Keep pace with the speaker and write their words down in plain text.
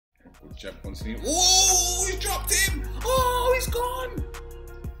Good jab, Ponzinibbio. Oh, he dropped him! Oh, he's gone!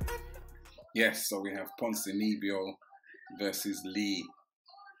 Yes, so we have Ponzinibbio versus Lee.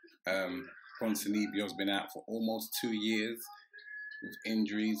 Ponzinibbio's been out for almost 2 years with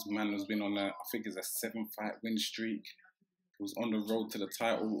injuries. Man has been on I think it's a 7-fight win streak. He was on the road to the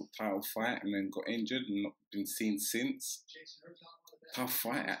title fight and then got injured and not been seen since. Tough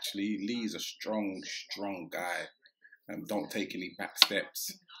fight actually. Lee's a strong guy. Don't take any back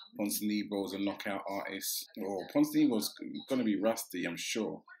steps. Ponzinibbio's a knockout artist. Oh, Ponzinibbio's gonna be rusty, I'm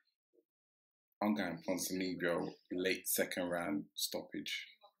sure. I'm going Ponzinibbio late 2nd round stoppage.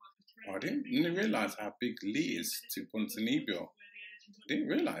 Oh, I didn't realise how big Lee is to Ponzinibbio. I didn't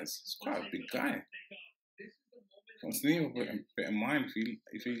realise. He's quite a big guy. Ponzinibbio bit of mind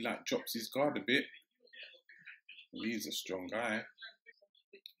if he like drops his guard a bit. Lee's a strong guy.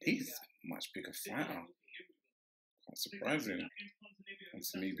 He's a much bigger fighter. Quite surprising.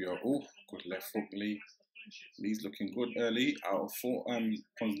 Ponzinibbio, oh, good left hook, Lee. Lee's looking good early. I thought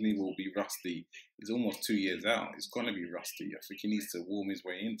Ponzinibbio will be rusty. He's almost 2 years out. He's gonna be rusty. I think he needs to warm his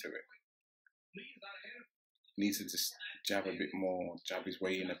way into it. He needs to just jab a bit more, jab his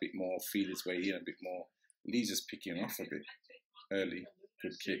way in a bit more, feel his way in a bit more. Lee's just picking off a bit early.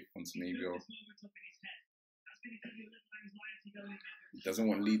 Good kick, Ponzinibbio. He doesn't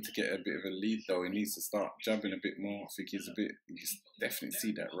want Lee to get a bit of a lead though. He needs to start jabbing a bit more. I think he's a bit, you can definitely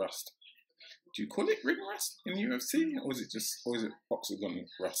see that rust. Do you call it ring rust in UFC? Or is it octagon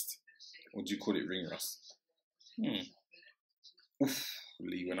rust? Or do you call it ring rust? Oof,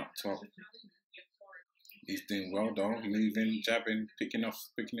 Lee went up top. He's doing well though, moving, jabbing, picking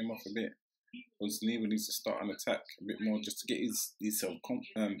him off a bit. Ponzinibbio needs to start an attack a bit more just to get his self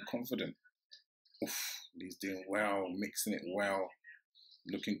confident. Oof, Lee's doing well, mixing it well,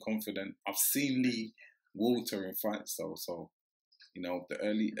 looking confident. I've seen Lee water in fights though, so you know the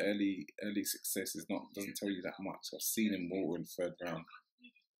early success doesn't tell you that much. I've seen him water in the 3rd round.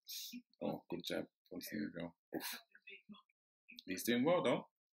 Oh, good jab, Ponzinibbio. Oof. He's doing well though.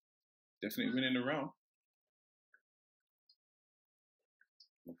 Definitely winning the round.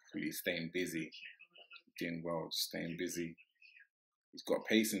 He's staying busy. Doing well, staying busy. He's got to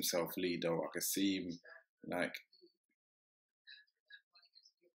pace himself, Lee, though. I can see him, like,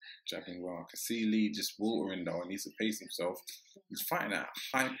 jabbing well. I can see Lee just watering, though. He needs to pace himself. He's fighting at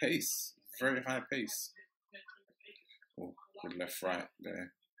a high pace. Very high pace. Oh, good left, right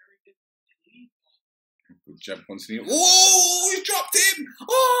there. Good jab, Ponzinibbio. Oh, he dropped him!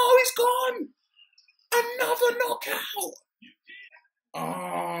 Oh, he's gone! Another knockout!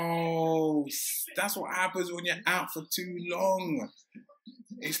 Oh, that's what happens when you're out for too long.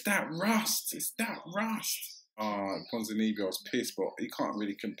 It's that rust. It's that rust. Oh, Ponzinibbio's pissed, but he can't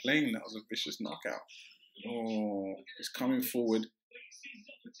really complain. That was a vicious knockout. Oh, he's coming forward.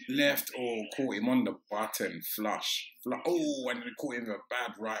 Left. Oh, caught him on the button. Flush. Oh, and then caught him with a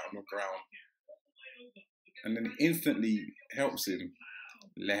bad right on the ground. And then instantly helps him.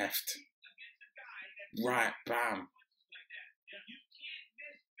 Left. Right. Bam.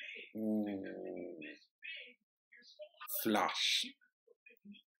 Ooh. Flush.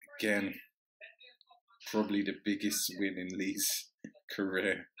 Again, probably the biggest win in Lee's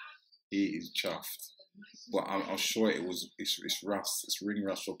career. He is chuffed. But I'm sure it's rust. It's ring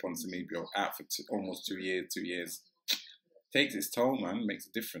rust for Ponzinibbio. Out for almost 2 years. 2 years. Takes its toll, man. Makes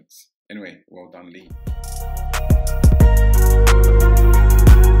a difference. Anyway, well done, Lee.